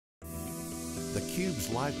theCUBE's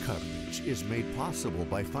live coverage is made possible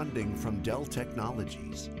by funding from Dell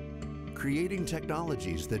Technologies, creating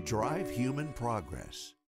technologies that drive human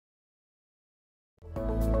progress.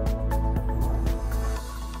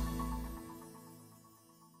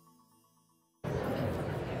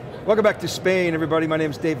 Welcome back to Spain, everybody. My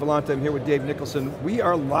name is Dave Vellante. I'm here with Dave Nicholson. We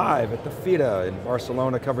are live at the Fira in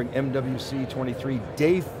Barcelona covering MWC 23,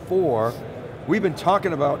 day 4. We've been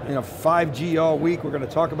talking about 5G all week. We're going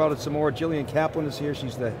to talk about it some more. Jillian Kaplan is here.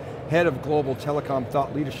 She's the head of global telecom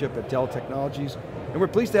thought leadership at Dell Technologies. And we're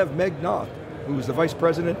pleased to have Meg Knauth, who is the vice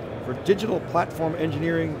president for digital platform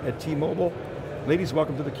engineering at T-Mobile. Ladies,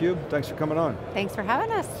 welcome to theCUBE. Thanks for coming on. Thanks for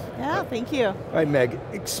having us. Yeah, thank you. All right, Meg,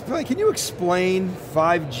 can you explain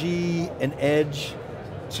 5G and Edge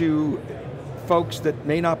to folks that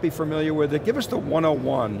may not be familiar with it? Give us the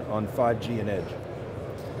 101 on 5G and Edge.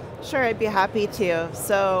 Sure, I'd be happy to.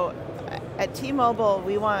 So at T-Mobile,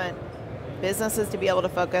 we want businesses to be able to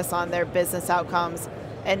focus on their business outcomes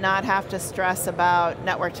and not have to stress about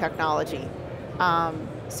network technology.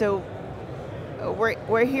 So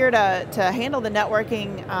we're here to handle the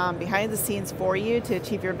networking behind the scenes for you to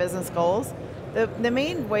achieve your business goals. The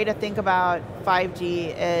main way to think about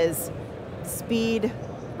 5G is speed,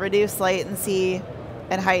 reduced latency,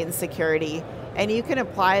 and heightened security. And you can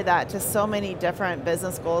apply that to so many different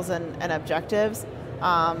business goals and objectives.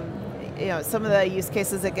 Some of the use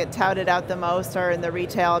cases that get touted out the most are in the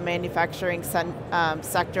retail and manufacturing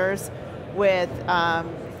sectors with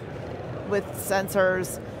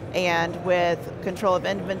sensors and with control of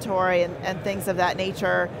inventory and things of that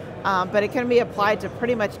nature. But it can be applied to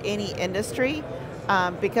pretty much any industry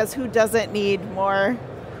because who doesn't need more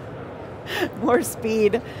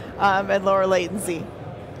speed and lower latency?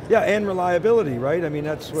 Yeah, and reliability, right? I mean,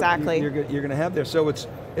 that's what exactly. you're going to have there. So it's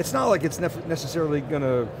not like it's necessarily going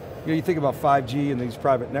to, you think about 5G and these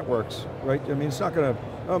private networks, right? I mean, it's not going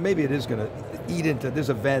to, maybe it is going to eat into, there's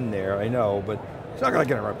a Venn there, I know, but it's not going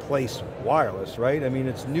to replace wireless, right? I mean,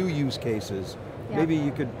 it's new use cases. Yeah. Maybe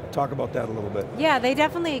you could talk about that a little bit. Yeah, they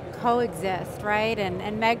definitely coexist, right?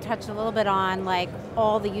 And Meg touched a little bit on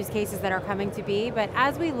all the use cases that are coming to be, but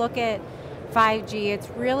as we look at 5G, it's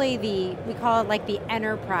really we call it the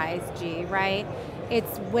enterprise G, right?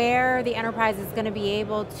 It's where the enterprise is going to be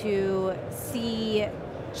able to see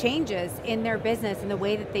changes in their business and the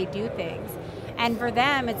way that they do things. And for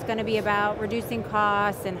them, it's going to be about reducing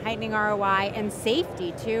costs and heightening ROI and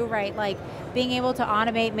safety too, right? Like being able to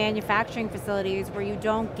automate manufacturing facilities where you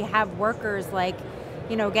don't have workers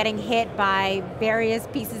getting hit by various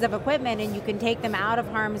pieces of equipment, and you can take them out of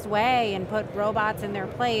harm's way and put robots in their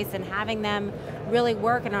place, and having them really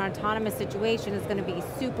work in an autonomous situation is going to be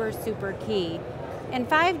super, super key. And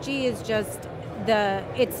 5G is just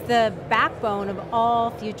it's the backbone of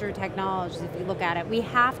all future technologies if you look at it. We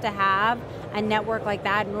have to have a network like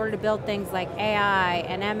that in order to build things like AI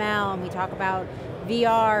and ML, and we talk about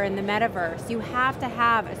VR and the metaverse. You have to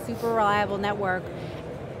have a super reliable network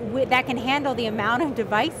that can handle the amount of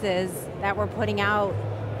devices that we're putting out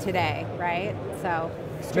today, right? So,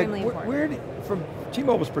 extremely important. From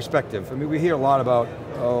T-Mobile's perspective, I mean, we hear a lot about,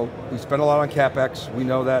 we spend a lot on CapEx, we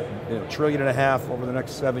know that, $1.5 trillion over the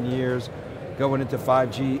next 7 years, going into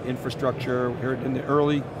 5G infrastructure. We heard in the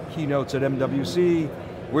early keynotes at MWC,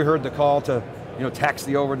 we heard the call to tax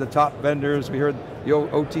the over-the-top vendors. We heard the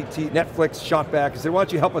OTT, Netflix shot back and said, why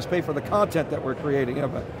don't you help us pay for the content that we're creating?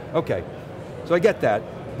 Okay, so I get that.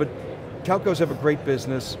 But telcos have a great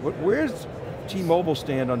business. Where's T-Mobile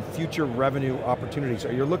stand on future revenue opportunities?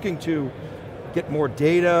 Are you looking to get more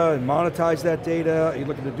data and monetize that data? Are you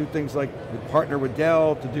looking to do things like partner with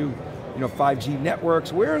Dell to do 5G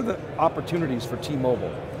networks? Where are the opportunities for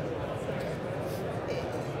T-Mobile?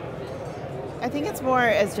 I think it's more,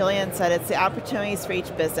 as Jillian said, it's the opportunities for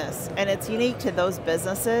each business, and it's unique to those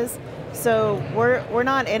businesses. So we're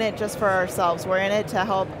not in it just for ourselves, we're in it to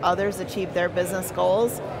help others achieve their business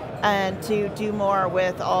goals and to do more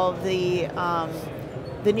with all of the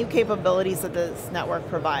new capabilities that this network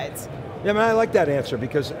provides. Yeah, I mean, I like that answer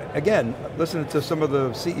because, again, listening to some of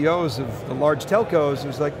the CEOs of the large telcos, it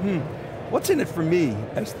was like, what's in it for me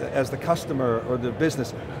as the customer or the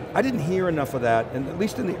business? I didn't hear enough of that, and at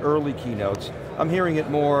least in the early keynotes. I'm hearing it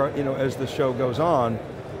more as the show goes on.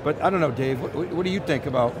 But I don't know, Dave, what do you think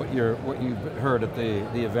about what you've heard at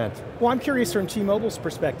the event? Well, I'm curious from T-Mobile's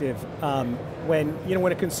perspective,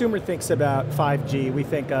 when a consumer thinks about 5G, we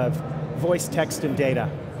think of voice, text, and data.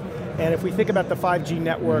 And if we think about the 5G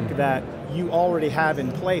network that you already have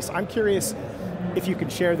in place, I'm curious if you can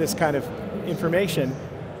share this kind of information.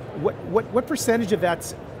 What percentage of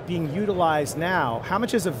that's being utilized now? How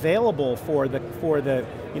much is available for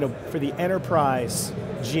the enterprise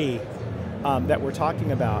G? that we're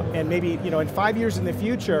talking about. And maybe, in 5 years in the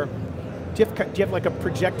future, do you have like a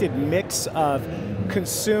projected mix of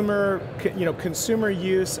consumer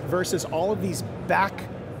use versus all of these back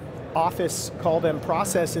office, call them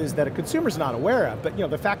processes that a consumer's not aware of, but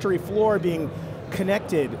the factory floor being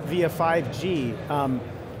connected via 5G,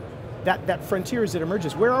 that frontier as it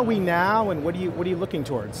emerges. Where are we now, and what are you looking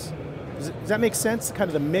towards? Does that make sense? Kind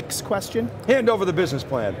of the mix question? Hand over the business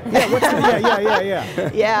plan.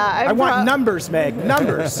 Yeah. Yeah, I want numbers, Meg,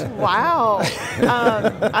 numbers. Wow.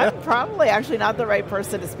 I'm probably actually not the right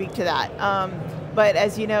person to speak to that. But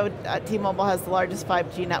as you know, T-Mobile has the largest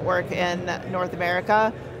 5G network in North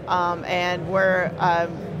America, and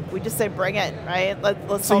we just say bring it, right?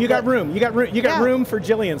 Let's. So you got room. You got room for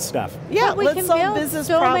Jillian's stuff. Yeah, we let's can solve build business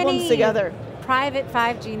so problems many together. Private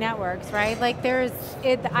 5G networks, right? Like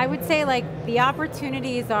I would say like the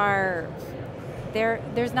opportunities are,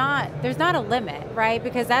 there's not a limit, right?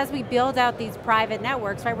 Because as we build out these private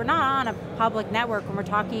networks, right, we're not on a public network when we're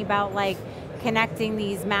talking about like connecting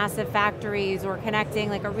these massive factories or connecting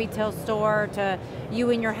like a retail store to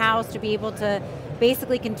you in your house to be able to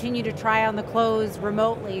basically continue to try on the clothes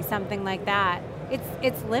remotely, something like that.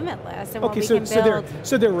 It's limitless, and okay, what we can build.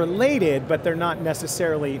 So they're related, but they're not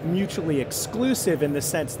necessarily mutually exclusive in the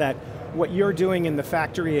sense that what you're doing in the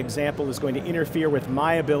factory example is going to interfere with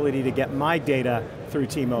my ability to get my data through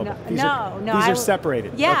T-Mobile. These are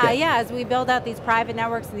separated. Yeah, okay. yeah, as we build out these private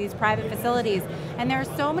networks and these private facilities, and there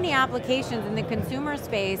are so many applications in the consumer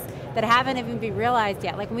space that haven't even been realized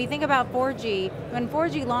yet. Like when we think about 4G, when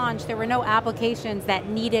 4G launched, there were no applications that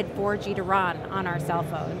needed 4G to run on our cell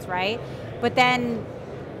phones, right? But then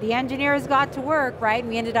the engineers got to work, right?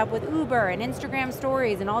 And we ended up with Uber and Instagram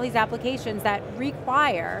stories and all these applications that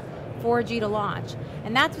require 4G to launch.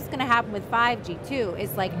 And that's what's going to happen with 5G too,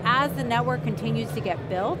 is like as the network continues to get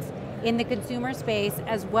built in the consumer space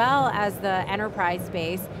as well as the enterprise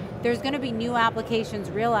space, there's going to be new applications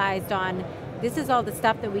realized on this is all the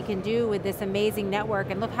stuff that we can do with this amazing network,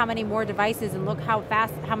 and look how many more devices, and look how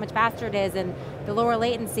much faster it is, and the lower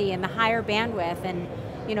latency and the higher bandwidth, and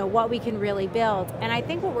what we can really build. And I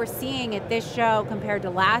think what we're seeing at this show compared to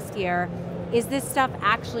last year is this stuff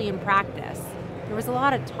actually in practice. There was a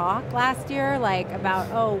lot of talk last year like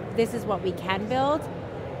about, oh, this is what we can build,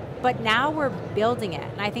 but now we're building it.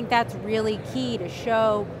 And I think that's really key to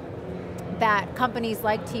show that companies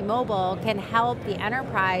like T-Mobile can help the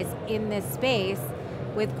enterprise in this space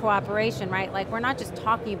with cooperation, right? Like we're not just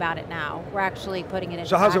talking about it now, we're actually putting it into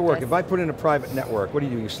So how's it work? practice. If I put in a private network, what do?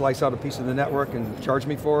 You slice out a piece of the network and charge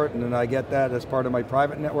me for it, and then I get that as part of my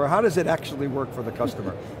private network? How does it actually work for the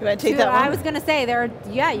customer? You want to take that one? I was going to say,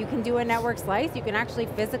 you can do a network slice, you can actually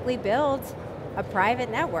physically build a private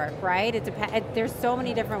network, right? There's so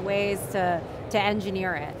many different ways to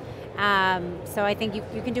engineer it. So I think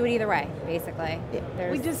you can do it either way, basically.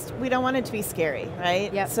 We don't want it to be scary,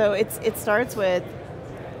 right? Yep. So it starts with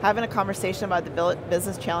having a conversation about the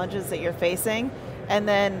business challenges that you're facing, and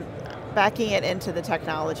then backing it into the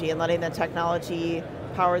technology and letting the technology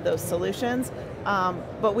power those solutions.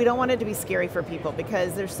 But we don't want it to be scary for people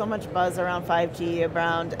because there's so much buzz around 5G,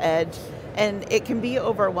 around edge, and it can be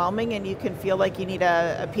overwhelming, and you can feel like you need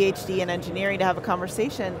a PhD in engineering to have a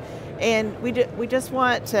conversation. And we just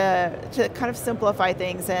want to kind of simplify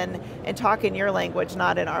things and talk in your language,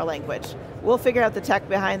 not in our language. We'll figure out the tech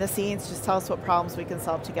behind the scenes, just tell us what problems we can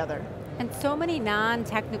solve together. And so many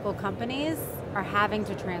non-technical companies are having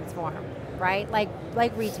to transform, right? Like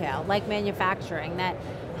retail, like manufacturing, that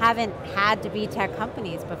haven't had to be tech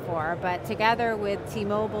companies before, but together with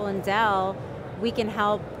T-Mobile and Dell, we can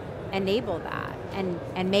help enable that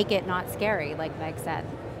and make it not scary, like Meg said.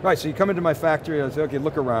 Right, so you come into my factory, I say, okay,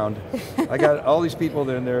 look around. I got all these people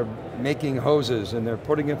there, and they're making hoses, and they're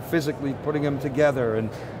physically putting them together, and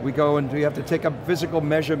we go and we have to take a physical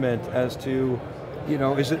measurement as to,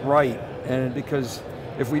 is it right? And because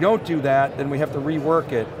if we don't do that, then we have to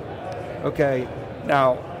rework it. Okay,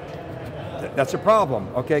 now, that's a problem.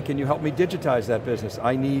 Okay, can you help me digitize that business?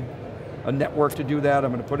 I need a network to do that.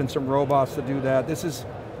 I'm going to put in some robots to do that.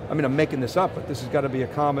 I'm making this up, but this has got to be a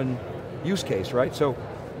common use case, right? So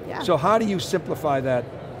how do you simplify that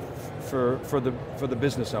for the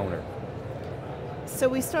business owner? So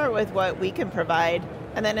we start with what we can provide,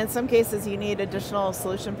 and then in some cases you need additional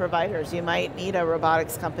solution providers. You might need a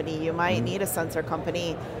robotics company, you might need a sensor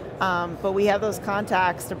company, but we have those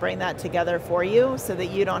contacts to bring that together for you so that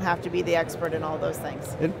you don't have to be the expert in all those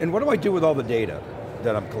things. And what do I do with all the data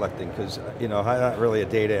that I'm collecting? Because I'm not really a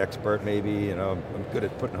data expert, maybe, I'm good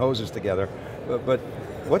at putting hoses together, but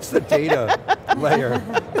What's the data layer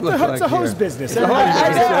look like It's a hose here? business. It's a hose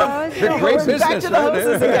business. It's a great We're business. back to the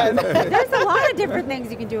hoses again. There's a lot of different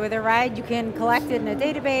things you can do with it, right? You can collect it in a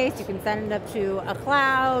database, you can send it up to a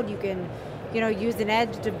cloud, you can use an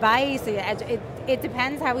edge device. It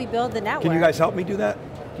depends how we build the network. Can you guys help me do that?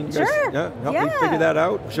 Can you guys Sure. help me figure that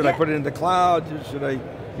out? Should I put it in the cloud? Should I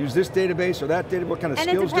use this database or that database? What kind of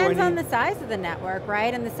skills do I need? And it depends on the size of the network,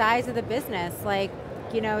 right? And the size of the business. Like,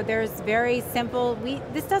 there's very simple,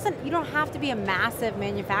 you don't have to be a massive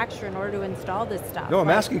manufacturer in order to install this stuff. No, I'm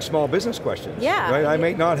asking small business questions. Yeah. Right? I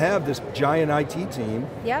may not have this giant IT team.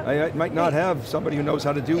 Yep. I might not have somebody who knows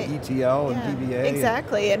how to do ETL and DBA.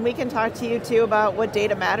 Exactly, and we can talk to you too about what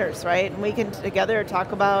data matters, right? And we can together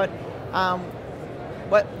talk about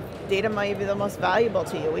what data might be the most valuable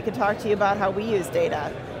to you. We can talk to you about how we use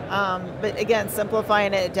data. But again,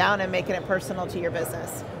 simplifying it down and making it personal to your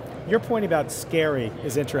business. Your point about scary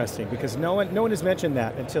is interesting because no one has mentioned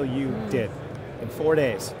that until you did. In 4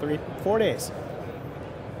 days, 4 days.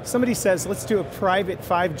 Somebody says, let's do a private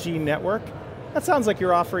 5G network. That sounds like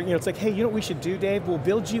you're offering, it's like, hey, you know what we should do, Dave? We'll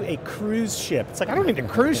build you a cruise ship. It's like, I don't need a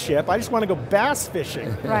cruise ship, I just want to go bass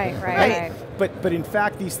fishing. Right. But in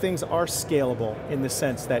fact, these things are scalable in the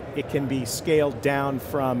sense that it can be scaled down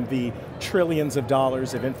from the trillions of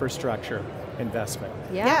dollars of infrastructure investment.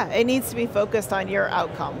 Yeah, it needs to be focused on your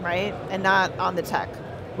outcome, right? And not on the tech.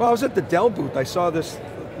 Well, I was at the Dell booth, I saw this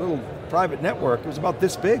little private network, it was about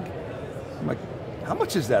this big. I'm like, how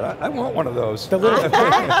much is that? I want one of those. The little,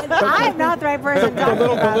 I'm not the right person to talk about the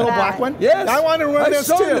little that. black one? Yes. I wanted one of those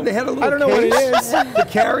saw too. them, they had a little I don't know what it case is. to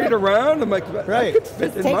carry it around. I'm like, I could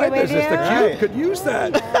fit in take my it with business. you. theCUBE could use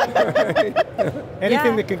that.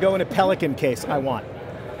 Anything that can go in a Pelican case, I want.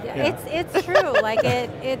 Yeah. It's true, like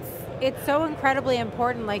it's so incredibly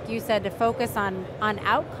important, like you said, to focus on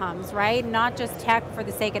outcomes, right? Not just tech for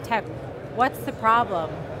the sake of tech. What's the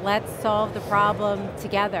problem? Let's solve the problem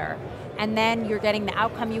together. And then you're getting the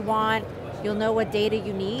outcome you want, you'll know what data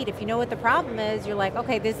you need. If you know what the problem is, you're like,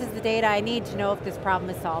 okay, this is the data I need to know if this problem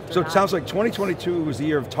is solved or So not. it sounds like 2022 was the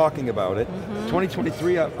year of talking about it.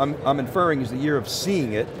 2023, I'm inferring, is the year of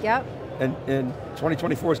seeing it. Yep. And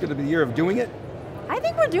 2024 is going to be the year of doing it? I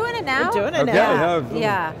think we're doing it now. We're doing it Okay, now.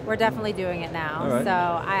 Yeah, we're definitely doing it now. All right.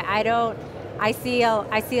 So I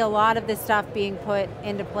see a lot of this stuff being put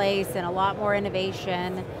into place and a lot more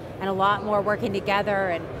innovation and a lot more working together.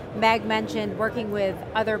 And Meg mentioned working with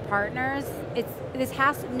other partners.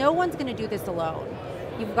 No one's going to do this alone.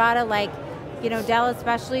 You've got to Dell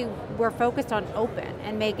especially, we're focused on open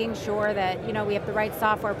and making sure that we have the right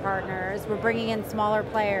software partners. We're bringing in smaller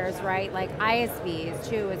players, right? Like ISVs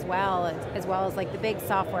too, as well as like the big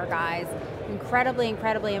software guys. Incredibly,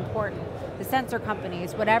 incredibly important. The sensor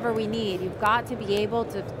companies, whatever we need, you've got to be able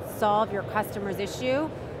to solve your customer's issue,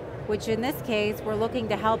 which in this case, we're looking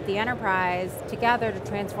to help the enterprise together to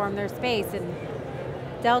transform their space, and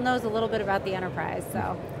Dell knows a little bit about the enterprise,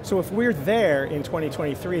 so. So if we're there in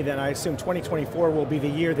 2023, then I assume 2024 will be the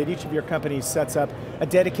year that each of your companies sets up a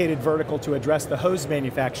dedicated vertical to address the hose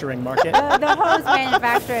manufacturing market. The hose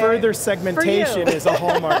manufacturer. Further segmentation is a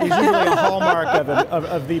hallmark, is usually a hallmark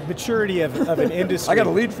of the maturity of an industry. I got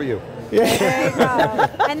a lead for you. There you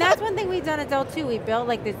go. And that's one thing we've done at Dell too. We built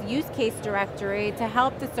like this use case directory to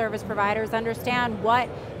help the service providers understand what,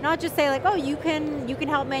 not just say like, oh, you can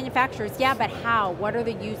help manufacturers. Yeah, but how? What are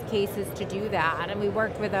the use cases to do that? And we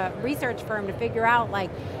worked with a research firm to figure out like,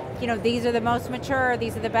 these are the most mature,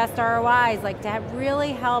 these are the best ROIs, like to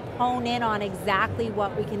really help hone in on exactly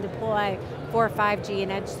what we can deploy for 5G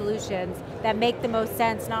and edge solutions that make the most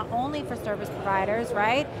sense, not only for service providers,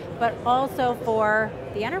 right, but also for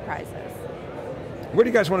the enterprises. Where do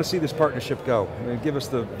you guys want to see this partnership go? Give us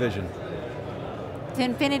the vision. To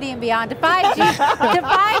infinity and beyond, to 5G, to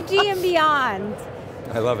 5G and beyond.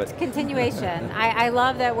 I love it. Continuation. I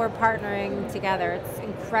love that we're partnering together. It's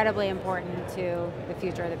incredibly important to the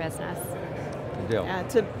future of the business. Good deal. Yeah,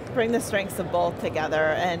 to bring the strengths of both together,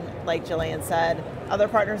 and like Jillian said, other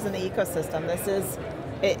partners in the ecosystem.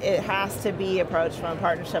 It has to be approached from a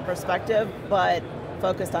partnership perspective, but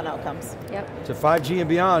focused on outcomes. Yep. To 5G and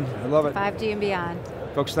beyond, I love it. 5G and beyond.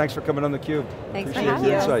 Folks, thanks for coming on theCUBE. Thanks for Appreciate having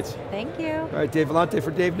the us. insights. Thank you. All right, Dave Vellante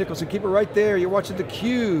for Dave Nicholson. Keep it right there. You're watching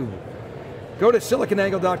theCUBE. Go to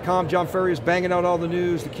SiliconANGLE.com. John Furrier is banging out all the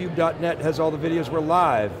news. TheCUBE.net has all the videos. We're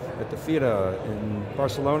live at the Fira in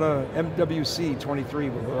Barcelona, MWC 23.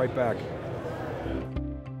 We'll be right back.